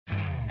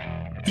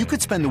You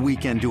could spend the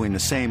weekend doing the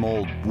same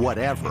old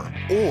whatever,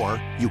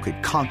 or you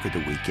could conquer the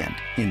weekend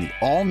in the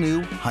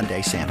all-new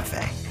Hyundai Santa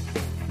Fe.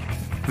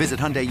 Visit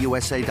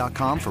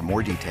HyundaiUSA.com for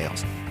more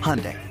details.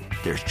 Hyundai,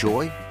 there's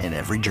joy in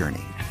every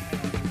journey.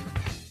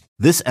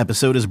 This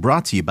episode is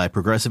brought to you by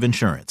Progressive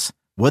Insurance.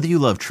 Whether you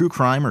love true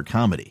crime or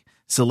comedy,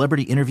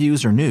 celebrity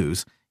interviews or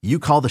news, you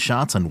call the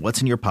shots on what's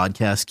in your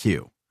podcast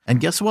queue. And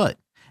guess what?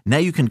 Now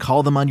you can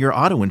call them on your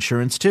auto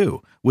insurance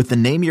too with the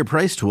Name Your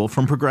Price tool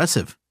from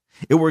Progressive.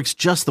 It works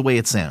just the way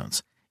it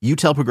sounds. You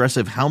tell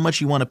Progressive how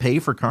much you want to pay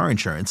for car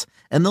insurance,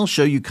 and they'll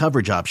show you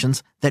coverage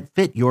options that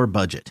fit your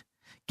budget.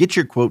 Get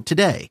your quote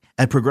today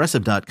at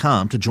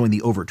Progressive.com to join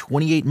the over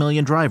 28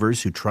 million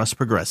drivers who trust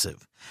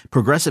Progressive.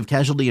 Progressive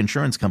Casualty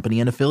Insurance Company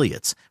and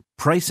Affiliates.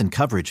 Price and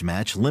coverage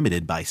match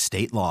limited by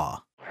state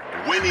law.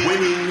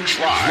 Winning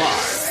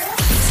Drive.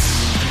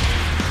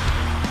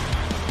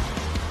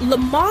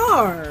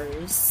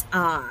 Lamar's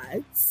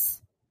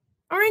odds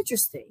are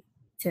interesting,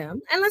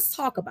 Tim, and let's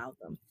talk about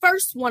them.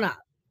 First one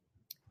up,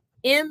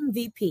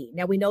 MVP.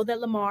 Now, we know that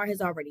Lamar has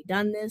already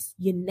done this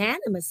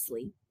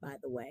unanimously, by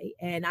the way,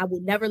 and I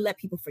will never let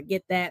people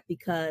forget that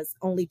because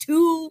only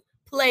 2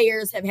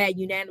 players have had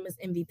unanimous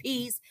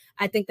MVPs.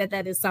 I think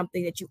that is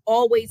something that you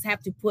always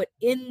have to put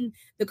in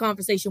the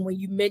conversation when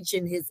you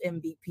mention his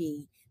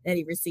MVP that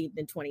he received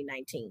in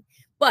 2019.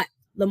 But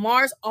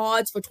Lamar's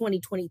odds for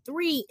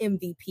 2023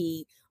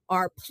 MVP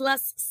are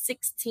plus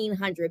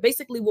 1,600,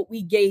 basically what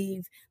we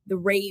gave the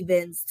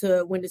Ravens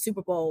to win the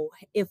Super Bowl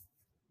if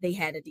they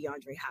had a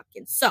DeAndre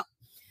Hopkins. So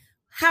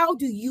how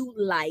do you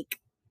like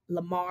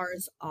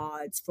Lamar's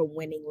odds for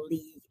winning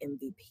league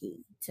MVP,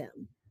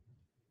 Tim?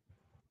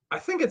 I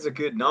think it's a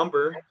good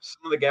number.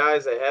 Some of the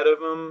guys ahead of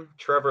him,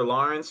 Trevor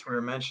Lawrence, we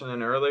were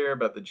mentioning earlier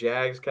about the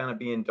Jags kind of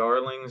being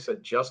darlings,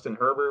 Justin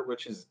Herbert,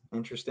 which is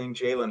interesting,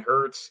 Jalen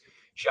Hurts,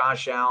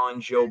 Josh Allen,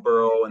 Joe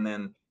Burrow, and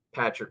then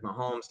Patrick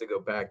Mahomes to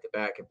go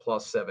back-to-back at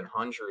plus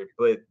 700.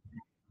 But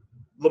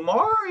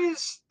Lamar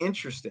is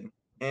interesting.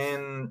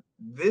 And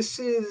this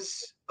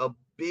is a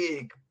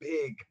big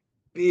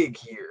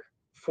year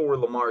for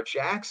Lamar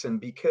Jackson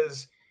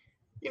because,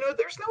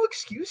 there's no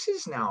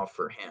excuses now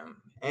for him.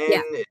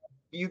 And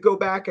you go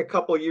back a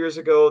couple of years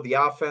ago, the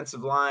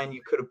offensive line,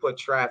 you could have put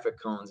traffic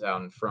cones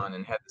out in front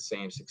and had the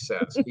same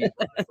success.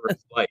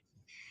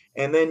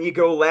 And then you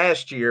go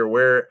last year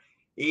where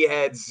he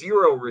had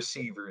 0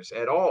 receivers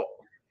at all.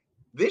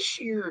 This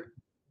year,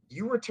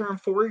 you return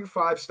 4 of your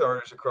 5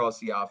 starters across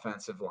the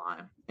offensive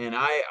line. And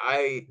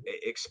I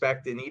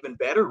expect an even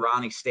better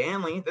Ronnie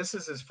Stanley. This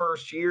is his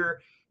first year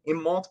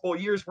in multiple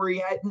years where he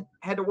hadn't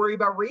had to worry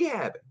about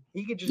rehab.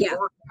 He could just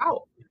work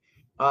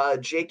out.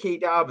 J.K.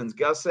 Dobbins,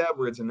 Gus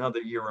Edwards, another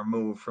year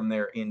removed from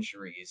their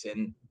injuries.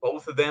 And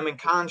both of them in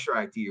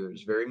contract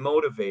years, very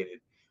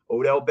motivated.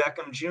 Odell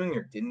Beckham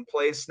Jr. didn't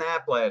play a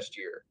snap last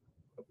year.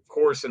 Of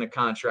course, in a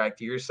contract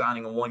year,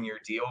 signing a 1-year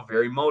deal,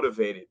 very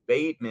motivated.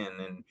 Bateman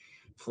and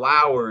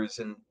Flowers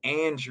and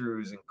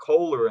Andrews and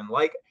Kohler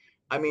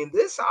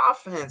this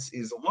offense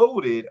is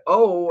loaded.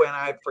 Oh, and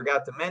I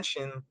forgot to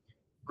mention,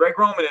 Greg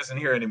Roman isn't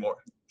here anymore.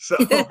 So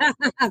you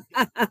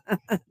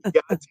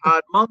got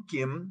Todd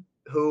Monken,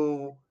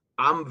 who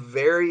I'm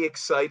very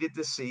excited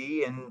to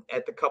see. And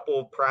at the couple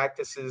of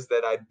practices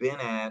that I've been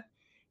at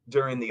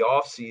during the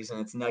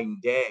offseason, it's night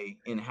and day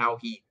in how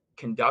he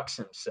conducts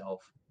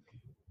himself.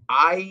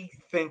 I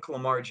think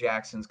Lamar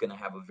Jackson's going to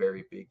have a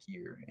very big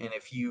year. And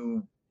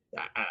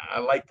I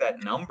like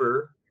that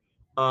number.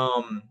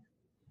 And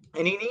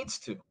he needs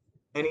to.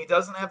 And he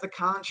doesn't have the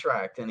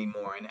contract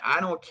anymore. And I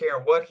don't care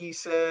what he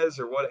says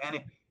or what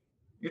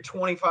you're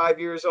 25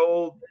 years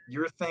old,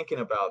 you're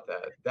thinking about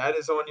that. That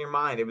is on your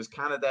mind. It was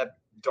kind of that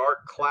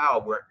dark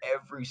cloud where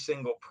every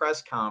single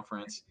press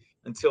conference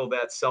until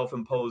that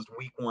self-imposed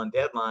week 1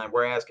 deadline,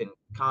 we're asking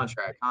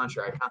contract.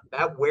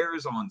 That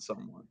wears on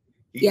someone.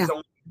 He's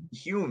only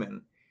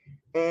human.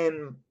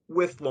 And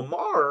with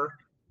Lamar,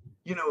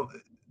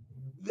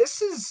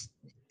 this is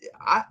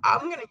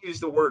I'm going to use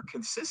the word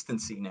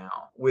consistency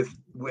now with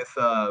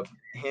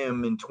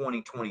him in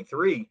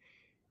 2023.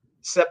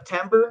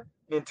 September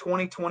in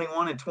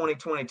 2021 and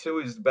 2022,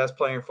 he was the best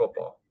player in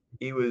football.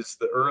 He was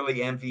the early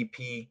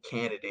MVP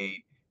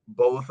candidate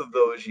both of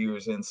those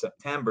years in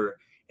September,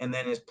 and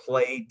then his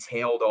play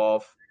tailed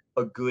off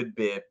a good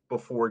bit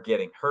before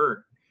getting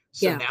hurt.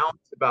 So now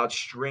it's about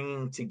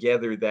stringing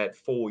together that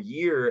full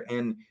year,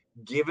 and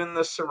given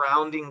the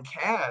surrounding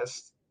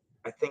cast,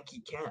 I think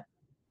he can.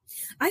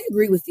 I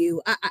agree with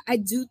you. I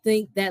do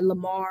think that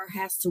Lamar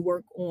has to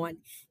work on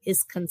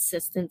his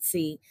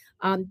consistency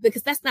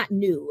because that's not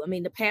new. I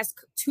mean, the past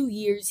 2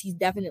 years, he's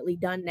definitely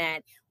done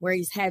that where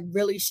he's had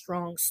really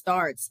strong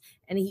starts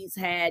and he's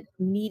had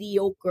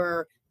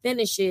mediocre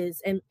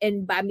finishes.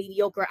 And by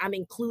mediocre, I'm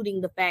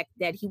including the fact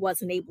that he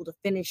wasn't able to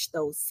finish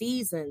those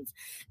seasons.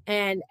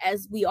 And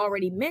as we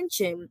already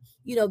mentioned,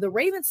 the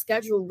Ravens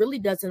schedule really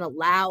doesn't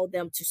allow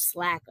them to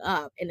slack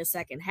up in the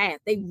second half.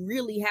 They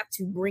really have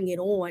to bring it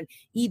on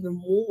even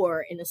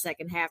more in the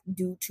second half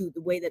due to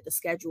the way that the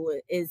schedule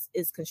is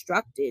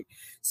constructed.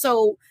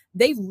 So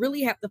they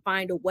really have to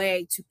find a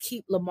way to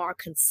keep Lamar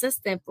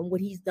consistent from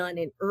what he's done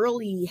in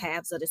early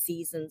halves of the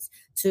seasons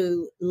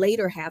to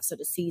later halves of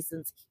the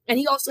seasons. And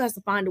he also has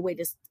to find a way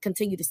to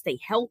continue to stay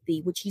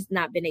healthy, which he's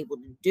not been able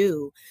to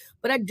do.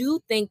 But I do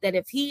think that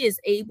if he is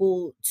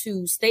able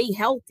to stay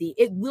healthy,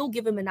 it will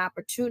give him an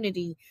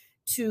opportunity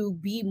to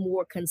be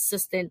more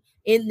consistent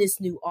in this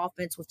new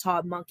offense with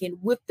Todd Monken,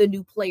 with the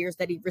new players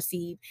that he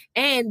received,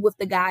 and with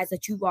the guys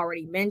that you've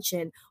already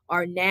mentioned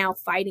are now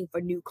fighting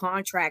for new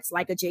contracts,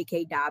 like a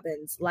J.K.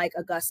 Dobbins, like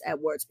a Gus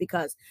Edwards,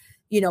 because,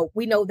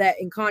 we know that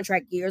in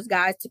contract years,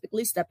 guys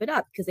typically step it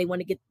up because they want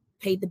to get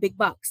paid the big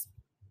bucks.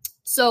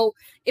 So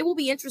it will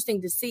be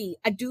interesting to see.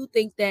 I do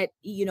think that,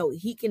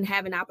 he can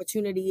have an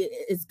opportunity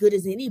as good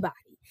as anybody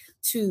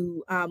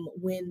to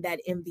win that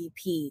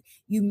MVP.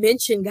 You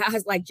mentioned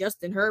guys like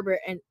Justin Herbert,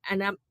 and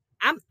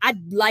I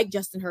like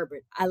Justin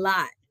Herbert a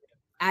lot.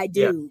 I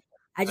do. Yeah,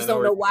 I just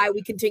don't know why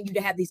we continue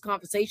to have these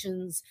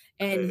conversations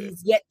and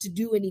he's yet to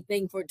do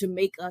anything to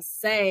make us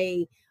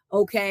say,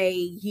 okay,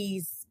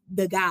 he's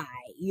the guy.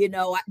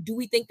 Do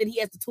we think that he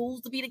has the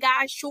tools to be the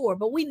guy? Sure.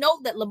 But we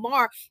know that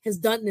Lamar has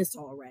done this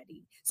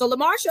already. So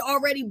Lamar should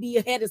already be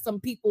ahead of some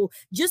people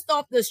just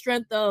off the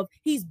strength of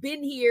he's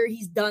been here.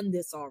 He's done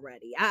this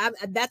already.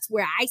 That's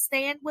where I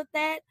stand with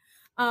that.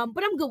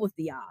 But I'm good with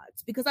the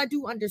odds because I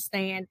do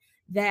understand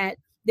that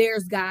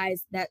there's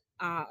guys that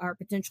are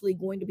potentially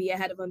going to be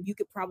ahead of him. You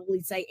could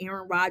probably say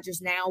Aaron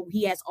Rodgers now.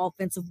 He has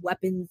offensive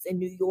weapons in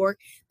New York.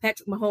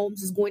 Patrick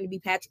Mahomes is going to be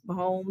Patrick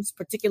Mahomes,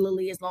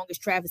 particularly as long as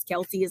Travis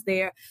Kelce is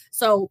there.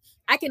 So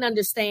I can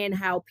understand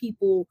how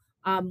people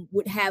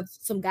would have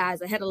some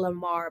guys ahead of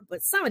Lamar,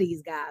 but some of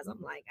these guys,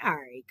 I'm like, all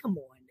right, come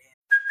on.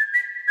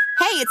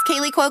 Hey, it's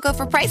Kaylee Cuoco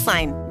for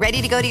Priceline.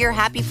 Ready to go to your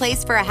happy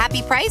place for a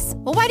happy price?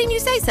 Well, why didn't you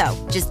say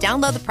so? Just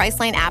download the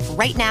Priceline app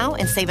right now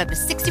and save up to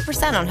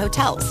 60% on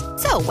hotels.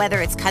 So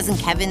whether it's Cousin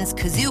Kevin's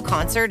Kazoo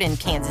Concert in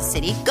Kansas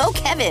City, go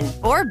Kevin,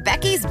 or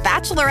Becky's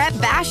Bachelorette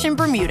Bash in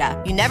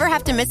Bermuda, you never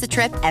have to miss a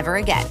trip ever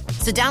again.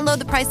 So download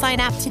the Priceline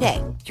app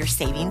today. Your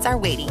savings are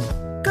waiting.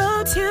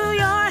 Go to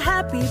your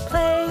happy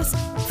place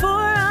for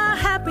a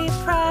happy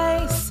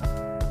price.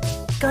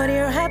 Go to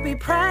your happy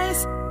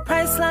price,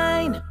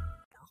 Priceline.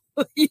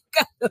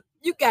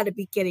 You gotta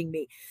be kidding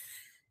me.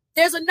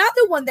 There's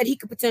another one that he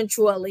could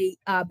potentially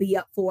be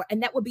up for,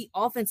 and that would be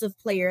Offensive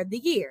Player of the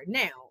Year.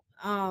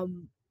 Now,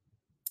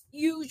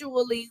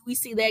 usually we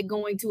see that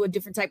going to a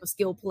different type of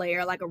skill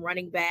player, like a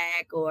running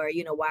back or,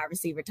 wide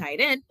receiver,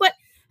 tight end. But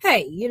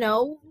hey, we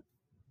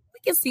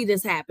can see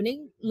this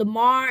happening.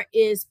 Lamar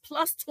is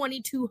plus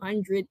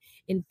 2,200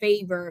 in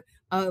favor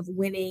of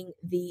winning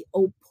the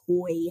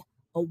Opoi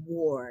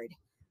Award.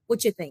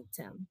 What you think,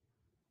 Tim?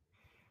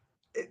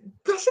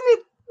 Doesn't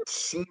it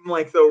seem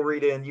like, though,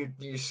 Rita, and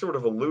you sort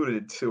of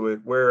alluded to it,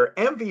 where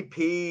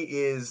MVP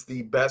is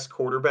the best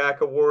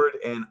quarterback award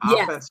and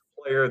Offensive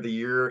Player of the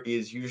Year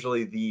is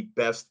usually the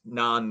best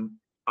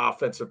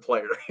non-offensive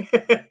player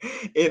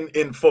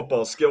in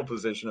football skill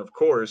position, of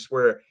course,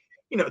 where,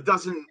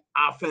 doesn't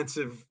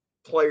Offensive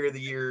Player of the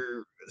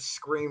Year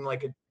scream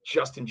like a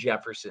Justin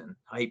Jefferson,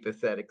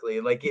 hypothetically?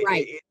 Like,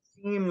 it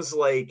seems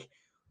like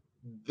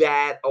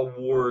that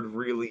award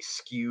really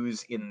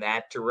skews in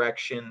that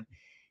direction.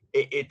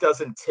 It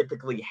doesn't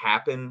typically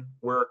happen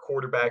where a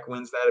quarterback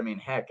wins that. I mean,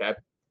 heck,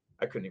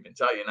 I couldn't even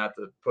tell you, not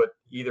to put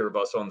either of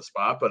us on the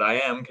spot, but I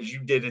am, because you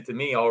did it to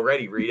me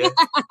already, Rita.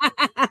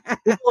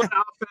 Who won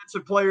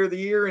Offensive Player of the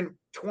Year in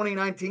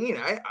 2019?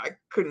 I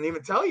couldn't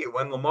even tell you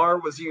when Lamar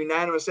was a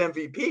unanimous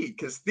MVP,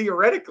 because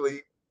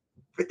theoretically,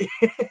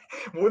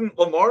 wouldn't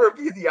Lamar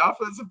be the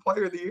Offensive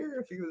Player of the Year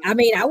if he was? I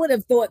mean, I would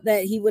have thought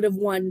that he would have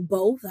won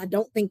both. I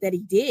don't think that he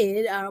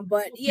did,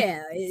 but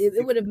yeah,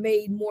 it would have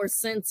made more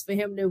sense for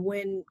him to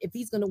win. If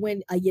he's going to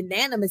win a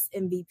unanimous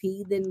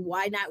MVP, then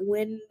why not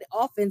win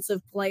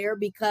Offensive Player?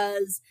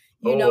 Because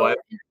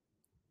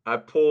I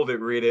pulled it,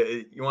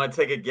 Rita. You want to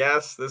take a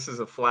guess? This is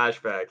a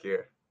flashback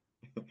here,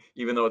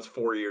 even though it's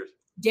 4 years.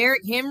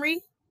 Derrick Henry,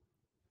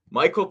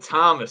 Michael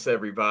Thomas,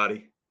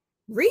 everybody.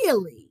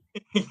 Really?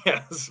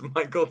 Yes,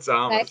 Michael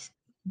Thomas.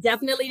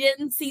 Definitely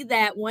didn't see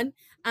that one.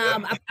 I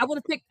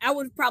would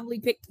have probably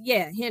picked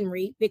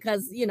Henry,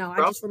 because I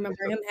just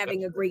remember him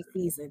having a great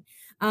season.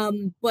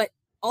 But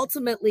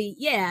ultimately,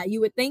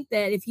 you would think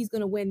that if he's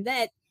going to win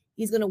that,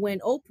 he's going to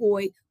win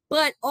Opoi.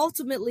 But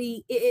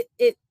ultimately,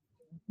 it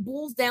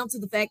boils down to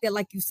the fact that,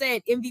 like you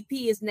said,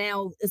 MVP is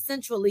now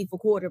essentially for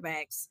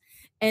quarterbacks.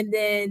 And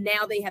then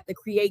now they have to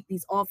create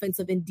these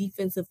offensive and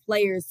defensive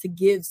players to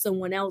give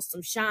someone else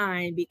some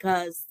shine,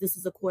 because this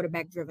is a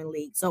quarterback-driven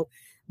league. So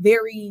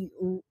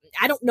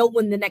I don't know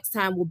when the next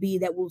time will be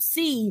that we'll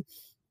see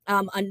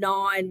a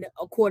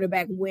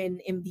non-quarterback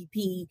win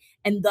MVP,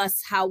 and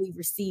thus how we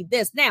receive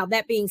this. Now,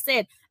 that being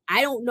said,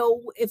 I don't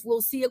know if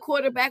we'll see a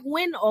quarterback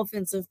win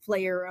Offensive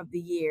Player of the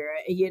Year,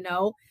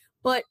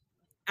 but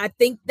I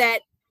think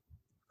that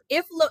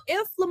if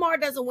Lamar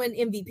doesn't win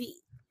MVP,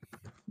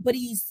 but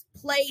he's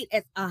played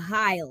at a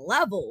high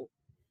level,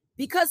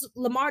 because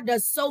Lamar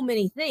does so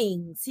many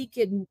things. He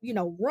can,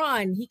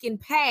 run, he can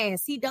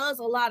pass, he does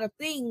a lot of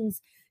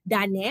things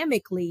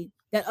dynamically.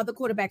 that other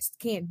quarterbacks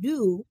can't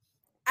do,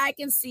 I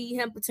can see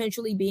him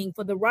potentially being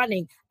for the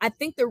running. I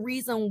think the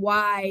reason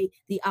why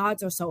the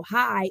odds are so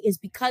high is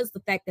because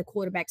the fact that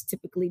quarterbacks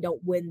typically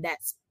don't win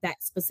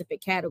that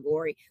specific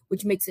category,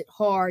 which makes it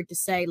hard to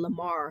say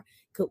Lamar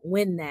could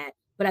win that.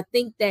 But I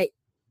think that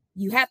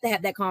you have to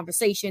have that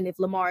conversation if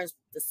Lamar is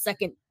the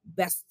second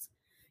best,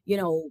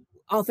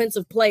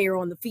 offensive player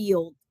on the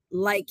field,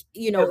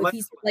 if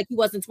he's like he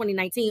was in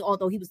 2019,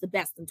 although he was the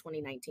best in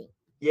 2019.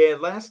 Yeah,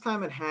 last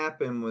time it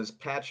happened was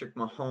Patrick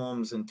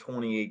Mahomes in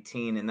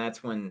 2018, and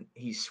that's when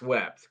he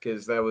swept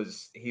because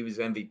he was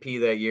MVP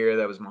that year.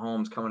 That was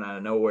Mahomes coming out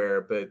of nowhere.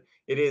 But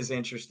it is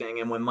interesting.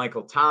 And when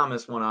Michael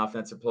Thomas won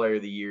Offensive Player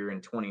of the Year in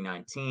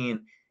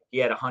 2019, he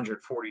had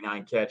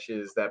 149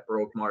 catches. That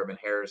broke Marvin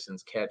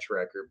Harrison's catch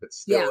record. But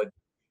still,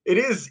 it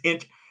is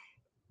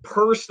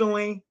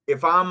personally,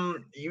 if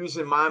I'm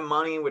using my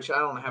money, which I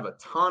don't have a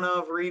ton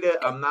of, Rita,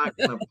 I'm not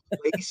going to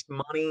place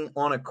money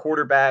on a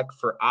quarterback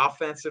for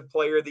Offensive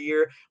Player of the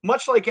Year.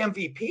 Much like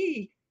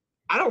MVP,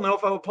 I don't know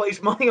if I would place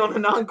money on a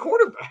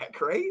non-quarterback,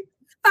 right?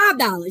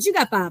 $5. You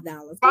got $5.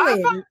 $5.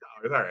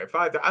 All right,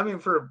 $5. I mean,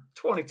 for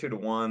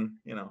 22-1,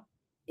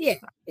 Yeah,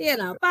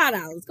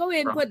 $5. Go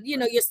ahead and put,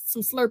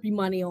 some Slurpee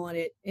money on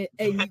it,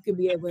 and you could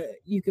be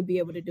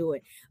able to do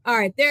it. All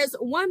right, there's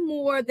one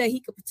more that he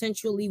could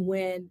potentially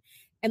win,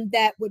 and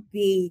that would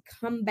be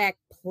Comeback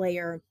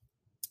Player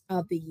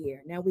of the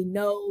Year. Now we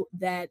know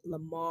that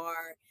Lamar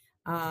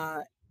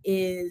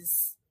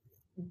was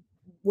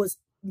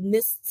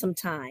missed some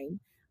time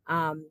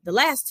the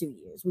last 2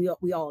 years. We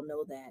all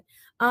know that.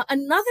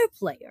 Another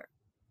player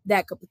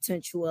that could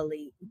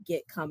potentially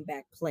get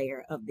Comeback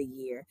Player of the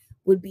Year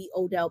would be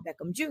Odell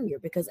Beckham Jr.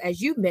 because, as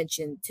you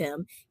mentioned,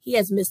 Tim, he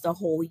has missed a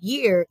whole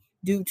year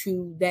due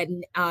to that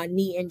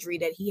knee injury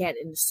that he had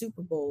in the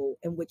Super Bowl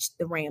in which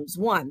the Rams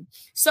won.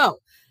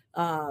 So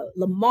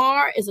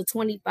Lamar is a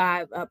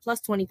plus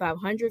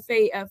 2,500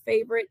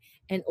 favorite,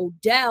 and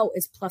Odell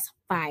is plus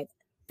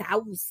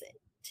 5,000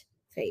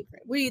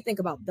 favorite. What do you think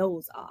about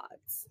those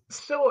odds?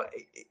 So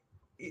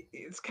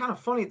it's kind of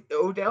funny,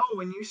 Odell,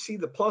 when you see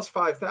the plus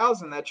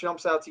 5,000, that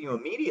jumps out to you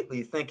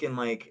immediately thinking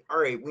like,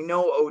 all right, we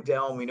know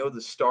Odell and we know the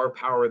star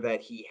power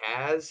that he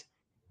has.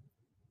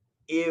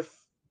 If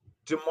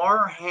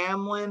DeMar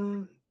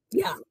Hamlin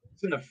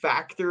isn't a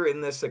factor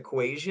in this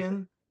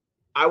equation,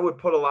 I would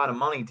put a lot of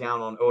money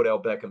down on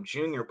Odell Beckham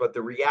Jr., but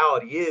the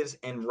reality is,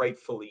 and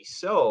rightfully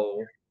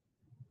so,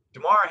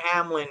 DeMar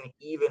Hamlin,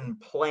 even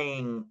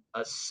playing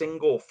a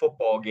single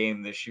football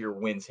game this year,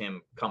 wins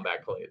him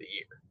Comeback Play of the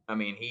Year. I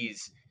mean,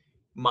 he's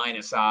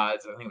minus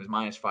odds. I think it was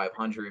minus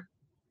 500.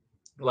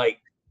 Like,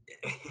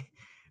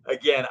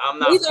 again, I'm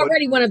not. He's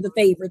already one of the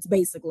favorites,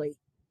 basically.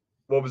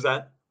 What was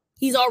that?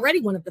 He's already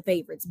one of the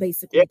favorites,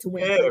 basically, to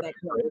win Comeback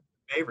Play.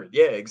 Favorite,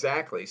 yeah,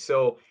 exactly.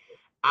 So,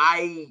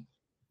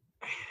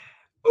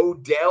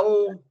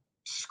 Odell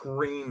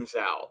screams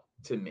out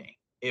to me.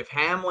 If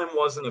Hamlin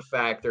wasn't a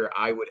factor,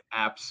 I would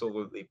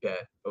absolutely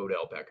bet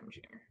Odell Beckham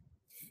Jr.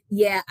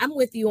 Yeah, I'm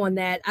with you on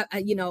that.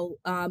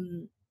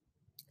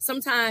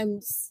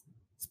 Sometimes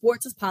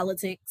sports is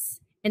politics.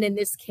 And in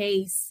this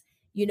case,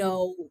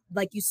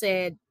 like you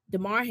said,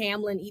 DeMar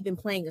Hamlin even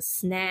playing a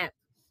snap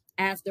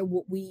after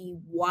what we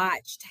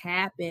watched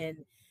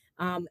happen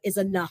is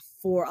enough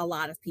for a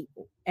lot of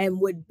people and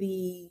would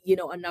be,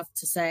 enough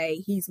to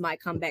say he's my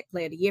Comeback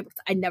Player of the Year, because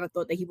I never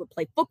thought that he would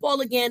play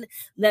football again,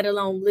 let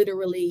alone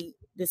literally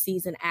the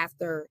season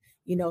after,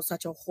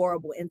 such a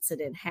horrible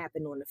incident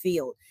happened on the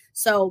field.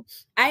 So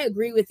I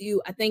agree with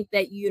you. I think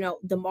that,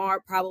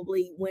 DeMar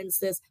probably wins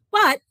this,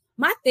 but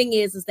my thing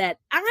is that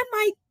I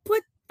might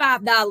put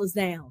 $5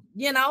 down.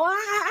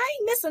 I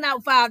ain't missing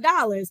out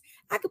 $5.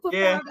 I could put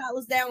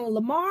 $5 down on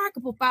Lamar. I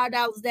could put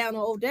 $5 down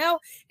on Odell.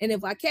 And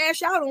if I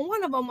cash out on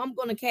one of them, I'm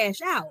going to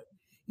cash out.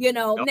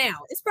 Now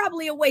it's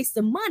probably a waste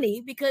of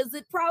money because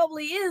it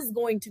probably is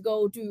going to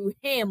go to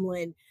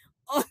Hamlin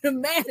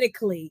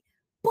automatically.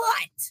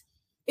 But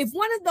if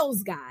one of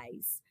those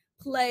guys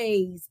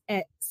plays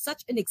at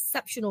such an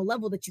exceptional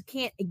level that you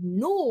can't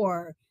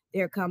ignore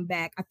their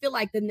comeback, I feel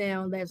like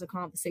now there's a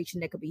conversation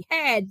that could be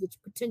had, which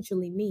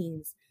potentially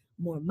means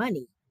more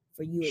money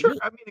for you. Sure. And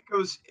me. I mean,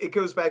 it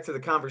goes back to the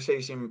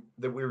conversation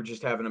that we were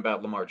just having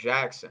about Lamar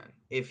Jackson.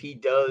 If he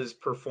does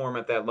perform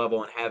at that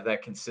level and have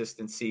that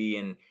consistency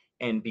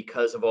and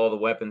because of all the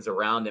weapons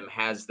around him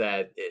has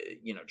that,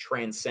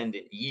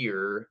 transcendent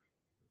year,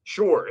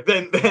 sure,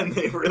 then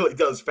it really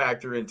does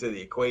factor into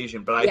the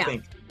equation. But I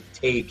think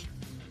take,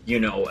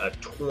 a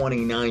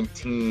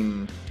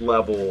 2019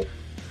 level,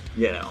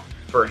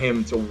 for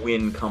him to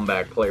win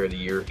Comeback Player of the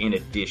Year in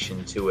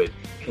addition to it,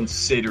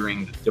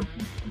 considering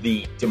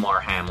the DeMar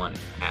Hamlin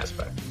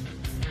aspect.